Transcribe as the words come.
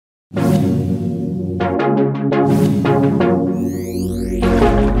Welcome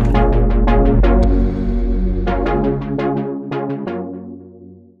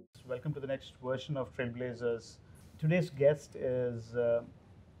to the next version of Trailblazers. Today's guest is a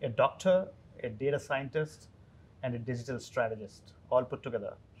doctor, a data scientist, and a digital strategist, all put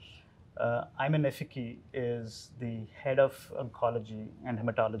together. Ayman Nefiki is the head of oncology and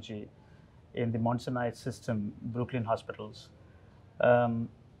hematology in the Mount Sinai System, Brooklyn Hospitals. Um,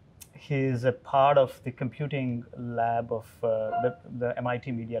 he is a part of the computing lab of the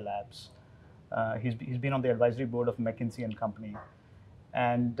MIT Media Labs. He's been on the advisory board of McKinsey and Company,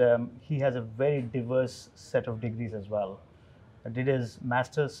 and he has a very diverse set of degrees as well. Did his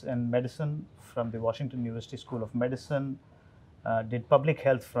master's in medicine from the Washington University School of Medicine, did public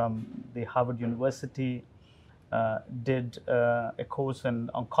health from the Harvard University, did a course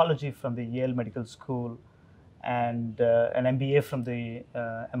in oncology from the Yale Medical School, and an MBA from the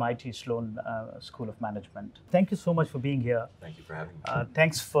MIT Sloan School of Management. Thank you so much for being here. Thank you for having me.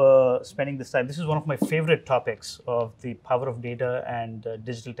 Thanks for spending this time. This is one of my favorite topics of the power of data and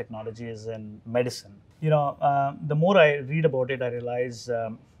digital technologies in medicine. The more I read about it, I realize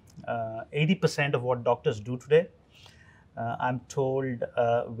 80% of what doctors do today, I'm told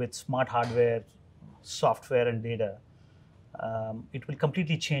with smart hardware, software, and data, it will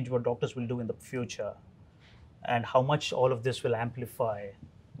completely change what doctors will do in the future, and how much all of this will amplify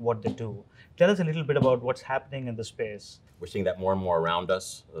what they do. Tell us a little bit about what's happening in the space. We're seeing that more and more around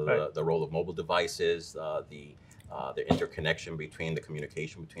us, Right. the role of mobile devices, the interconnection between the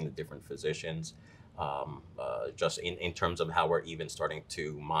communication between the different physicians, just in terms of how we're even starting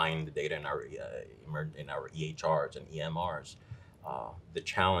to mine the data in our EHRs and EMRs. The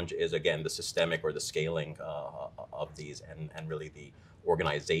challenge is, again, the systemic or the scaling of these, and really the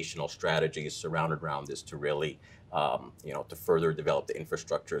organizational strategies surrounded around this to really, to further develop the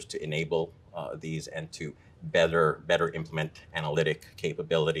infrastructures to enable these, and to better implement analytic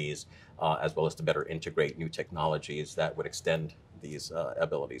capabilities, as well as to better integrate new technologies that would extend these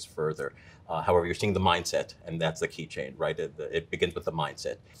abilities further. However, you're seeing the mindset, and that's the key change, right? It begins with the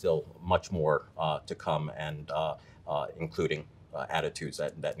mindset. Still much more to come, and including attitudes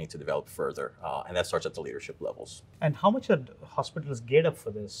that need to develop further, and that starts at the leadership levels. And how much are hospitals geared up for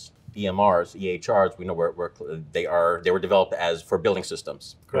this? EMRs, EHRs, we know they were developed as for billing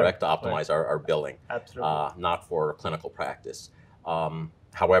systems, correct? Right, To optimize our billing, Absolutely. not for clinical practice.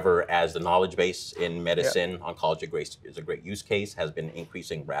 However, as the knowledge base in medicine, oncology is a great use case, has been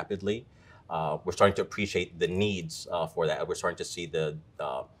increasing rapidly. We're starting to appreciate the needs for that. We're starting to see the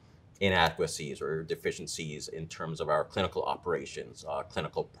inadequacies or deficiencies in terms of our clinical operations,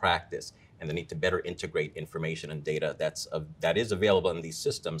 clinical practice, and the need to better integrate information and data that is available in these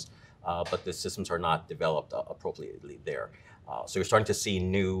systems, but the systems are not developed appropriately there. So you're starting to see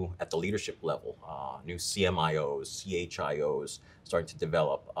new, at the leadership level, new CMIOs, CHIOs starting to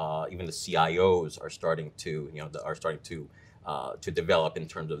develop. Even the CIOs are starting to develop in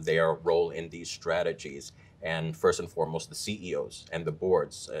terms of their role in these strategies. And first and foremost, the CEOs and the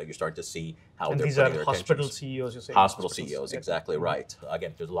boards. You're starting to see how they're these putting are their hospital attentions. CEOs, you're saying? Hospital Hospitals. CEOs, exactly right.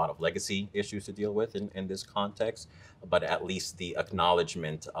 Again, there's a lot of legacy issues to deal with in this context, but at least the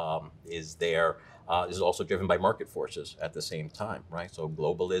acknowledgement is there. This is also driven by market forces at the same time, right? So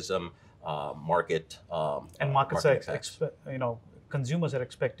globalism, market, And markets market are, effects. consumers are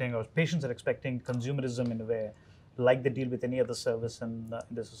expecting, or patients are expecting consumerism in a way, like they deal with any other service in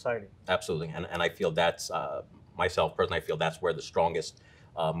the society. Absolutely, and I feel that's, myself personally, I feel that's where the strongest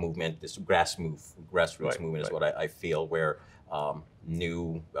movement, this grassroots movement is what I feel, where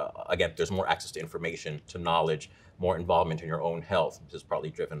again, there's more access to information, to knowledge, more involvement in your own health. This is partly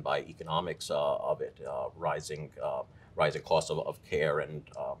driven by economics of it, rising costs of care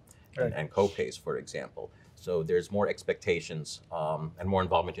and co-pays, for example. So there's more expectations and more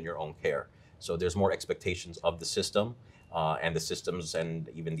involvement in your own care. So there's more expectations of the system, and the systems and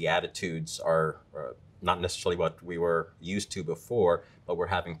even the attitudes are not necessarily what we were used to before, but we're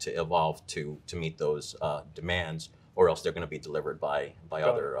having to evolve to meet those demands, or else they're going to be delivered by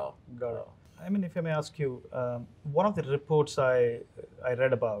other. Got it. I mean, if I may ask you, one of the reports I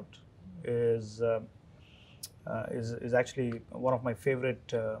read about is actually one of my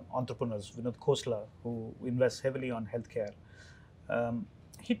favorite entrepreneurs, Vinod Khosla, who invests heavily on healthcare.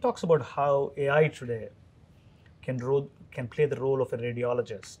 He talks about how AI today can play the role of a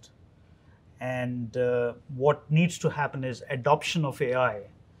radiologist, and what needs to happen is adoption of AI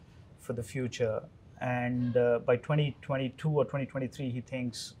for the future. And by 2022 or 2023, he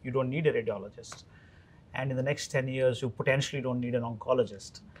thinks you don't need a radiologist, and in the next 10 years, you potentially don't need an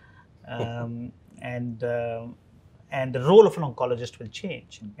oncologist. And the role of an oncologist will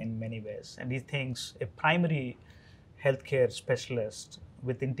change in many ways. And he thinks a primary healthcare specialist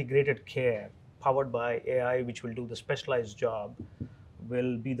with integrated care powered by AI, which will do the specialized job,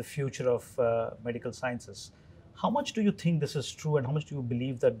 will be the future of medical sciences. How much do you think this is true, and how much do you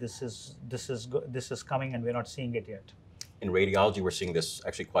believe that this is coming and we're not seeing it yet? In radiology, we're seeing this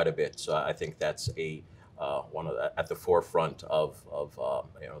actually quite a bit. So I think that's one of at the forefront of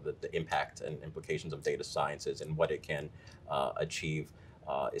the impact and implications of data sciences and what it can achieve,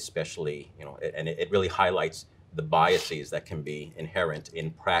 especially and it really highlights the biases that can be inherent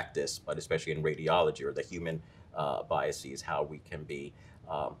in practice, but especially in radiology, or the human biases, how we can be,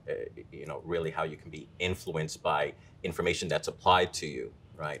 really how you can be influenced by information that's applied to you,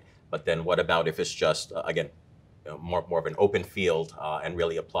 right? But then what about if it's just, again, more of an open field and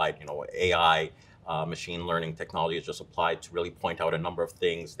really applied, AI, machine learning technology is just applied to really point out a number of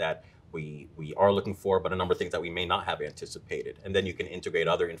things that we are looking for, but a number of things that we may not have anticipated. And then you can integrate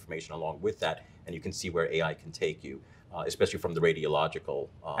other information along with that, and you can see where AI can take you, especially from the radiological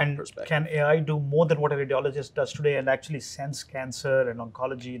perspective. Can AI do more than what a radiologist does today and actually sense cancer and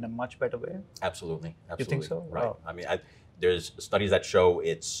oncology in a much better way? Absolutely. You think so? Right. Wow. I mean, there's studies that show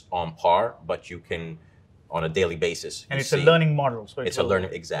it's on par, but you can, on a daily basis. And it's a learning model. So it's a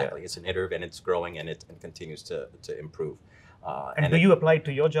learning, exactly. Yeah. It's an iterative, and it's growing, and it continues to improve. And do you apply it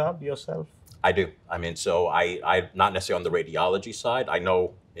to your job yourself? I do. I mean, so I not necessarily on the radiology side. I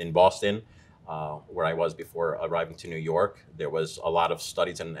know in Boston, where I was before arriving to New York, there was a lot of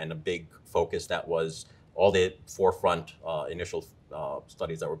studies and a big focus that was all the forefront initial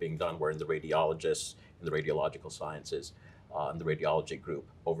studies that were being done were in the radiologists, in the radiological sciences, in the radiology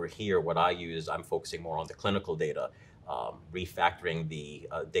group. Over here, what I use, I'm focusing more on the clinical data, refactoring the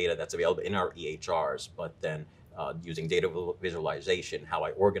data that's available in our EHRs, but then using data visualization, how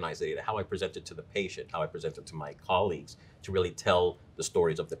I organize the data, how I present it to the patient, how I present it to my colleagues, to really tell the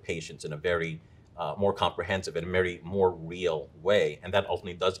stories of the patients in a very more comprehensive and very more real way. And that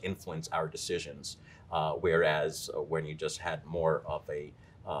ultimately does influence our decisions. Whereas when you just had more of a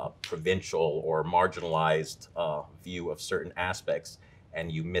provincial or marginalized view of certain aspects, and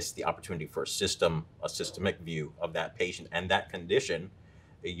you miss the opportunity for a systemic view of that patient and that condition,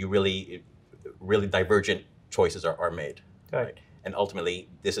 you really divergent choices are made. Right? And ultimately,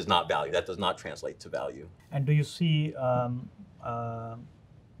 this is not value. That does not translate to value. And do you see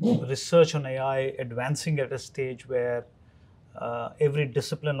research on AI advancing at a stage where every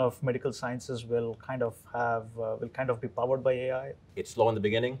discipline of medical sciences will kind of be powered by AI? It's slow in the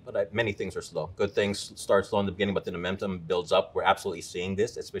beginning, but many things are slow. Good things start slow in the beginning, but the momentum builds up. We're absolutely seeing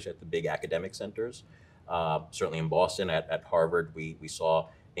this, especially at the big academic centers. Certainly in Boston, at Harvard, we saw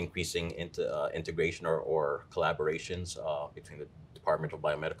increasing integration or collaborations between the Department of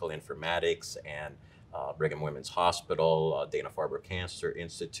Biomedical Informatics and Brigham Women's Hospital, Dana-Farber Cancer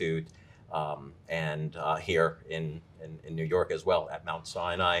Institute, and here in New York as well at Mount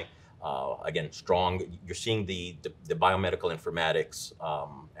Sinai. Again, strong. You're seeing the biomedical informatics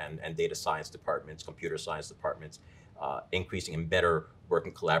and data science departments, computer science departments, increasing and better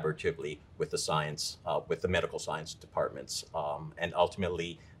working collaboratively with the science, with the medical science departments. And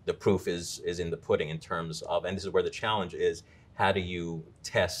ultimately, the proof is in the pudding in terms of, and this is where the challenge is, how do you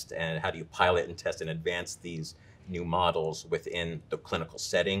test and how do you pilot and test and advance these new models within the clinical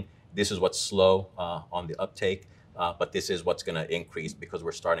setting? This is what's slow on the uptake, but this is what's going to increase because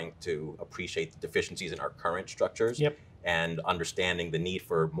we're starting to appreciate the deficiencies in our current structures. Yep. And understanding the need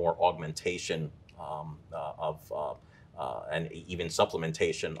for more augmentation and even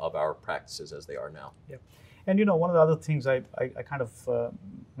supplementation of our practices as they are now. Yep. And one of the other things I kind of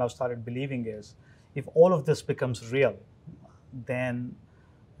now started believing is, if all of this becomes real, then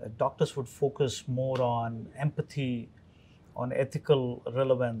doctors would focus more on empathy, on ethical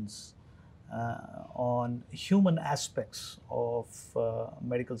relevance, on human aspects of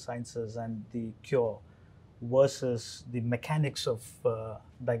medical sciences and the cure versus the mechanics of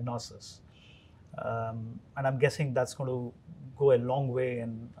diagnosis. And I'm guessing that's going to go a long way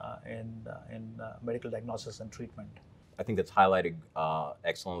in medical diagnosis and treatment. I think that's highlighted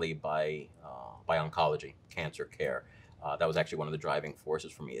excellently by oncology, cancer care. That was actually one of the driving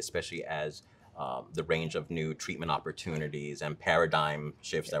forces for me, especially as the range of new treatment opportunities and paradigm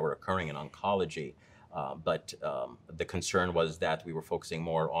shifts that were occurring in oncology. But the concern was that we were focusing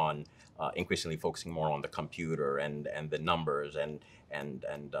more on, increasingly focusing more on the computer and the numbers and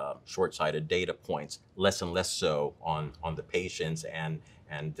short-sighted data points, less and less so on the patients and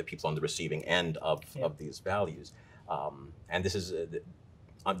the people on the receiving end of these values. And this is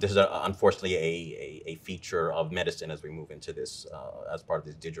this is unfortunately a feature of medicine as we move into this as part of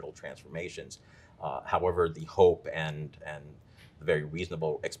these digital transformations. However, the hope and the very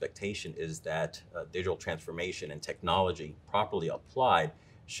reasonable expectation is that digital transformation and technology properly applied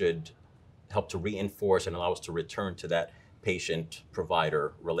should help to reinforce and allow us to return to that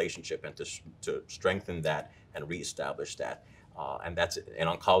patient-provider relationship and to strengthen that and reestablish that. And that's in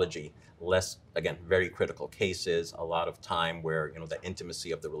oncology, less, again, very critical cases, a lot of time where, the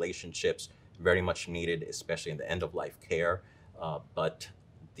intimacy of the relationships very much needed, especially in the end-of-life care. But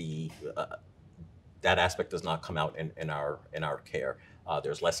that aspect does not come out in our care.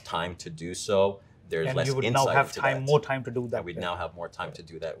 There's less time to do so. There's And less you would insight now have into time, that. more time to do that. And we'd now have more time to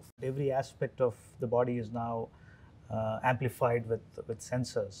do that. Every aspect of the body is now amplified with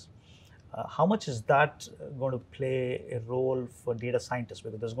sensors. How much is that going to play a role for data scientists?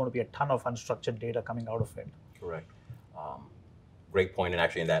 Because there's going to be a ton of unstructured data coming out of it. Correct. Great point. And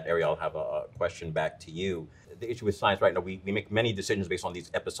actually, in that area, I'll have a question back to you. The issue with science right now, we make many decisions based on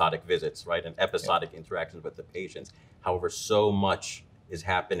these episodic visits, right, and episodic interactions with the patients. However, so much is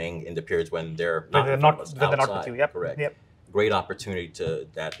happening in the periods when they're not with you. Yep. Correct. Yep. Great opportunity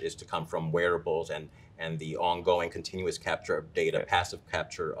that is to come from wearables and the ongoing continuous capture of data, passive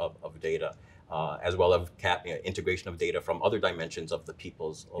capture of data, as well as integration of data from other dimensions of the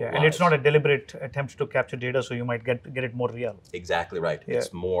people's lives. And it's not a deliberate attempt to capture data, so you might get it more real. Exactly right. Yeah. It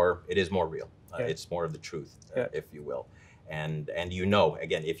is more real. It's more of the truth, if you will. And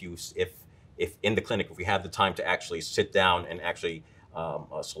again, if in the clinic, if we have the time to actually sit down and actually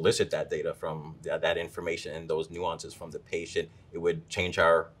solicit that data from that information and those nuances from the patient, it would change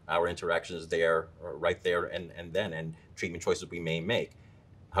our interactions there, right there and then, and treatment choices we may make.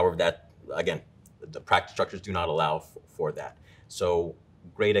 However, that, again, the practice structures do not allow for that. So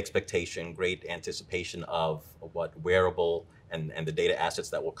great expectation, great anticipation of what wearable and the data assets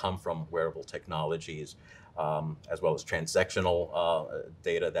that will come from wearable technologies, as well as transactional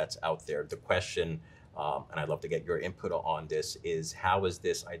data that's out there. The question, and I'd love to get your input on this, is how is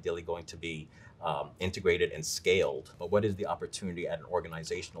this ideally going to be integrated and scaled? But what is the opportunity at an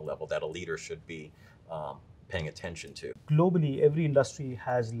organizational level that a leader should be paying attention to? Globally, every industry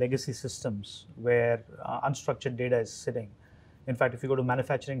has legacy systems where unstructured data is sitting. In fact, if you go to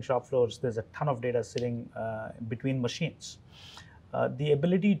manufacturing shop floors, there's a ton of data sitting between machines. The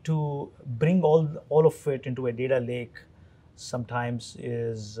ability to bring all of it into a data lake sometimes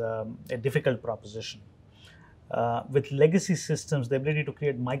is a difficult proposition. With legacy systems, the ability to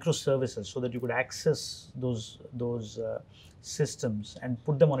create microservices so that you could access those systems and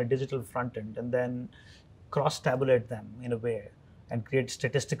put them on a digital front end and then cross-tabulate them in a way and create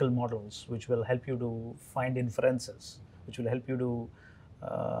statistical models which will help you to find inferences, which will help you to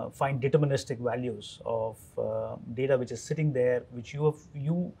find deterministic values of data which is sitting there, which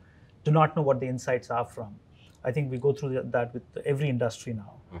you do not know what the insights are from. I think we go through that with every industry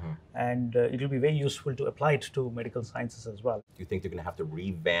now. Mm-hmm. And it will be very useful to apply it to medical sciences as well. Do you think they're going to have to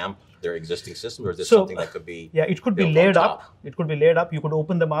revamp their existing system, or is this something that could be it could be layered up. It could be layered up. You could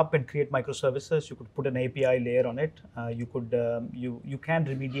open them up and create microservices. You could put an API layer on it. You can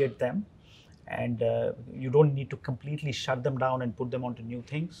remediate them, and you don't need to completely shut them down and put them onto new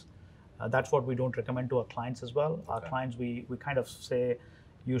things. That's what we don't recommend to our clients as well. Our clients, we kind of say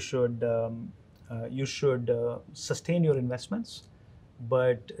you should sustain your investments,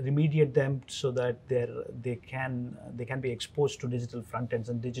 but remediate them so that they can be exposed to digital front ends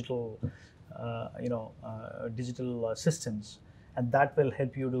and digital systems, and that will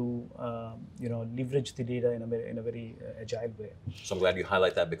help you to leverage the data in a very agile way. So I'm glad you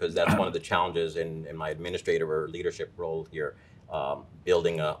highlight that, because that's one of the challenges in my administrative or leadership role here.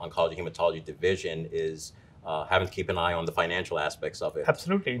 Building an oncology hematology division is having to keep an eye on the financial aspects of it.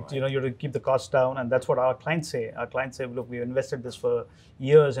 Absolutely. Right. You have to keep the costs down, and that's what our clients say. Our clients say, look, we've invested this for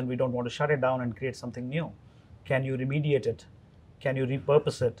years and we don't want to shut it down and create something new. Can you remediate it? Can you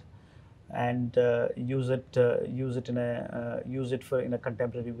repurpose it and use it in a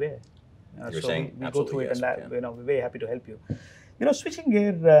contemporary way? You're saying we go through yes, it, and we're very happy to help you. Switching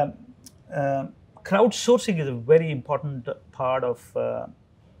gear, crowdsourcing is a very important part of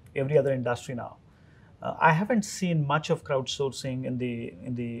every other industry now. I haven't seen much of crowdsourcing in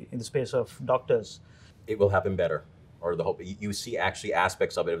the space of doctors. It will happen better, or the hope. You see actually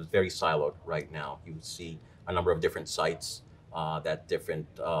aspects of it. It's very siloed right now. You see a number of different sites that different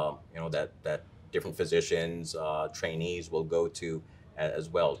that different physicians, trainees will go to as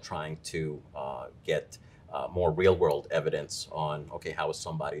well, trying to get more real-world evidence on, okay, how is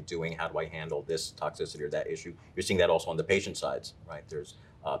somebody doing? How do I handle this toxicity or that issue? You're seeing that also on the patient sides, right? There's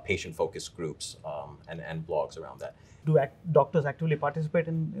patient focus groups, and blogs around that. Do doctors actively participate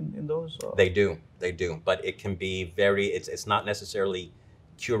in those? Or? They do, but it can be it's not necessarily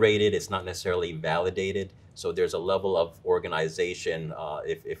curated, it's not necessarily validated. So there's a level of organization.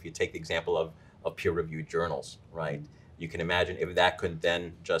 If you take the example of peer-reviewed journals, right? You can imagine if that could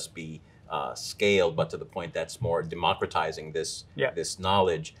then just be scaled, but to the point that's more democratizing this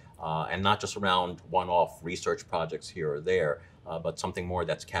knowledge, and not just around one-off research projects here or there, but something more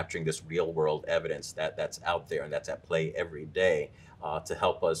that's capturing this real-world evidence that's out there and that's at play every day, to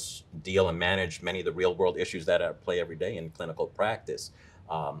help us deal and manage many of the real-world issues that are at play every day in clinical practice.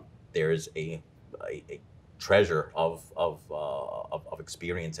 There's a treasure of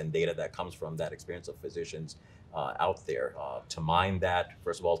experience and data that comes from that experience of physicians out there. To mine that,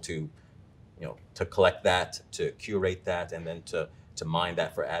 first of all, to collect that, to curate that, and then to mine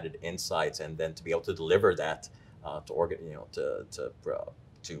that for added insights, and then to be able to deliver that,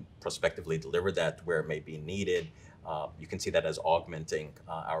 to prospectively deliver that where it may be needed. You can see that as augmenting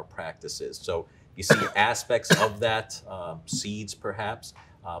our practices. So you see aspects of that, seeds perhaps,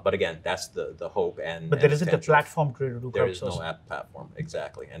 but again, that's the hope But there isn't a platform to do crowdsourcing. There is no app platform,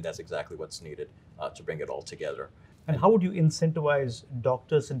 exactly, and that's exactly what's needed to bring it all together. And how would you incentivize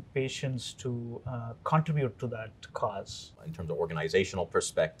doctors and patients to contribute to that cause? In terms of organizational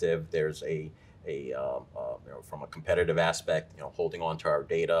perspective, there's from a competitive aspect, holding on to our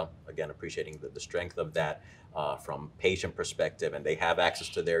data, again, appreciating the strength of that. From patient perspective, and they have access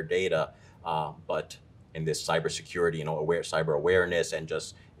to their data, but in this cybersecurity, cyber awareness and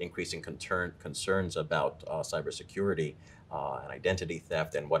just increasing concerns about cybersecurity and identity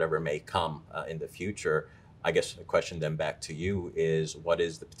theft and whatever may come in the future. I guess the question then back to you is, what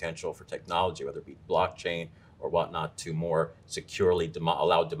is the potential for technology, whether it be blockchain or whatnot, to more securely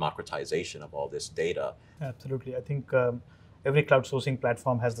allow democratization of all this data? Absolutely. I think every crowdsourcing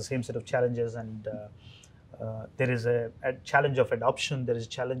platform has the same set of challenges, and there is a challenge of adoption. There is a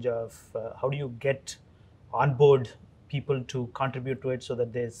challenge of how do you get on board people to contribute to it so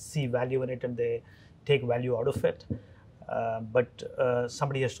that they see value in it and they take value out of it. But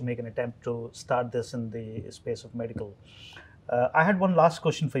somebody has to make an attempt to start this in the space of medical. I had one last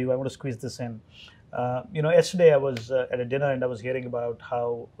question for you. I want to squeeze this in. Yesterday I was at a dinner and I was hearing about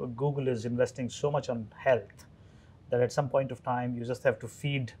how Google is investing so much on health that at some point of time you just have to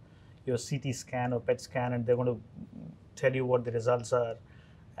feed your CT scan or PET scan and they're going to tell you what the results are.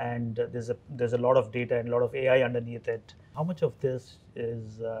 And there's a lot of data and a lot of AI underneath it. How much of this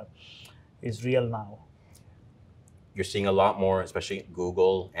is real now? You're seeing a lot more, especially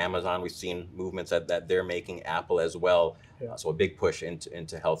Google, Amazon. We've seen movements that they're making, Apple as well. Yeah. So a big push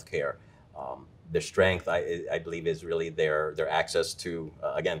into healthcare. Their strength, I believe, is really their access to,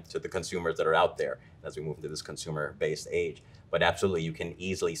 again, to the consumers that are out there as we move into this consumer-based age. But absolutely, you can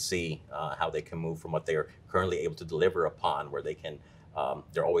easily see how they can move from what they're currently able to deliver upon, where they can,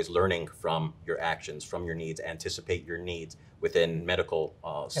 they're always learning from your actions, from your needs, anticipate your needs within medical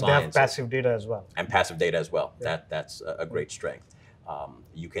science. And they have passive data as well. And passive data as well. Yeah. That's a great strength.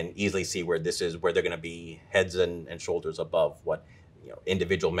 You can easily see where they're going to be heads and shoulders above what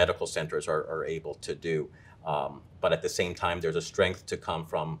individual medical centers are able to do. But at the same time, there's a strength to come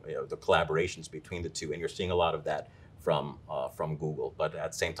from the collaborations between the two, and you're seeing a lot of that from Google. But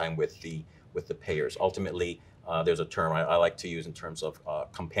at the same time, with the payers, ultimately, there's a term I like to use in terms of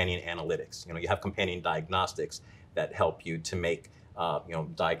companion analytics. You have companion diagnostics that help you to make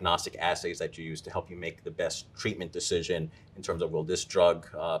diagnostic assays that you use to help you make the best treatment decision in terms of will this drug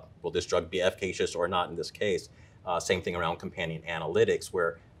be efficacious or not in this case. Same thing around companion analytics,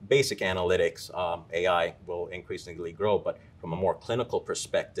 where basic analytics, AI will increasingly grow, but from a more clinical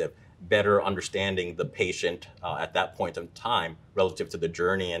perspective, better understanding the patient at that point in time relative to the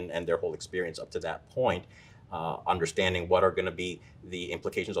journey and their whole experience up to that point, understanding what are going to be the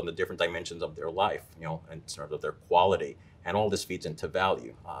implications on the different dimensions of their life, in terms of their quality, and all this feeds into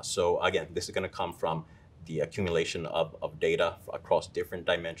value. So again, this is going to come from the accumulation of data across different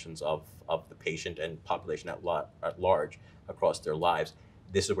dimensions of the patient and population at large across their lives.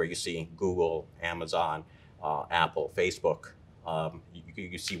 This is where you see Google, Amazon, Apple, Facebook.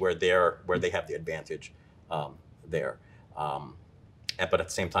 You see where they have the advantage there. But at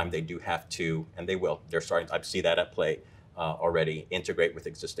the same time, they do have to, and they will. They're starting. I see that at play already. Integrate with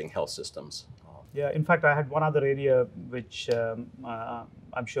existing health systems. Yeah, in fact, I had one other area which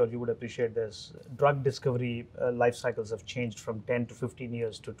I'm sure you would appreciate this. Drug discovery life cycles have changed from 10 to 15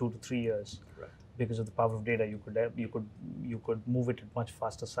 years to 2 to 3 years. Correct. Because of the power of data. You could move it at much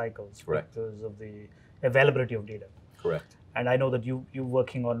faster cycles. Correct. Because of the availability of data. Correct. And I know that you're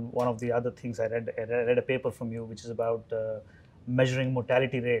working on one of the other things. I read a paper from you which is about measuring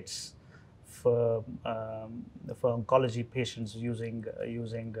mortality rates for oncology patients using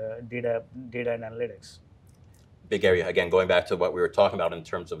data and analytics. Big area. Again, going back to what we were talking about in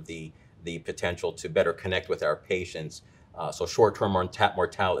terms of the potential to better connect with our patients. So short-term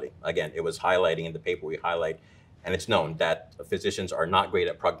mortality, again, it was highlighting in the paper we highlight, and it's known that physicians are not great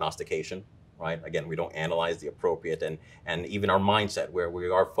at prognostication, right? Again, we don't analyze the appropriate, and even our mindset where we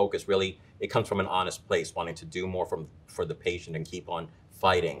are focused really, it comes from an honest place, wanting to do more for the patient and keep on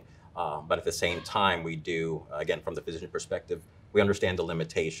fighting. But at the same time, we do, again, from the physician perspective, we understand the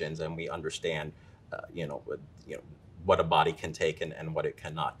limitations and we understand, what a body can take and what it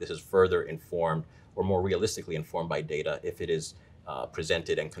cannot. This is further informed or more realistically informed by data if it is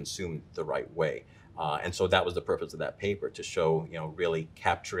presented and consumed the right way. And so that was the purpose of that paper, to show, really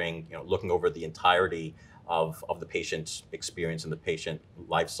capturing, looking over the entirety of the patient's experience and the patient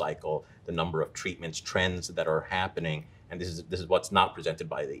life cycle, the number of treatments, trends that are happening. And this is what's not presented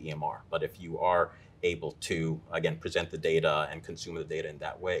by the EMR. But if you are able to, again, present the data and consume the data in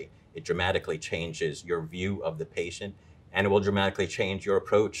that way, it dramatically changes your view of the patient, and it will dramatically change your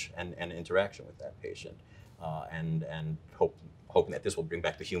approach and interaction with that patient. And hoping that this will bring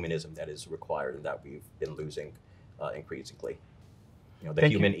back the humanism that is required and that we've been losing increasingly. The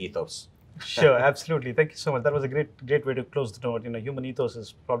human ethos. Sure, absolutely. Thank you so much. That was a great way to close the note. Human ethos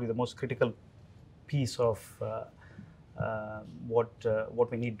is probably the most critical piece of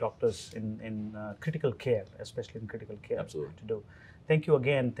what we need doctors in critical care, especially in critical care, Absolutely. to do. Thank you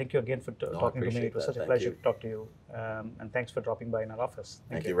again for talking to me. It was such a pleasure to talk to you, and thanks for dropping by in our office.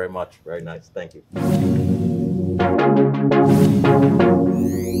 Thank you very much. Very nice. Thank you.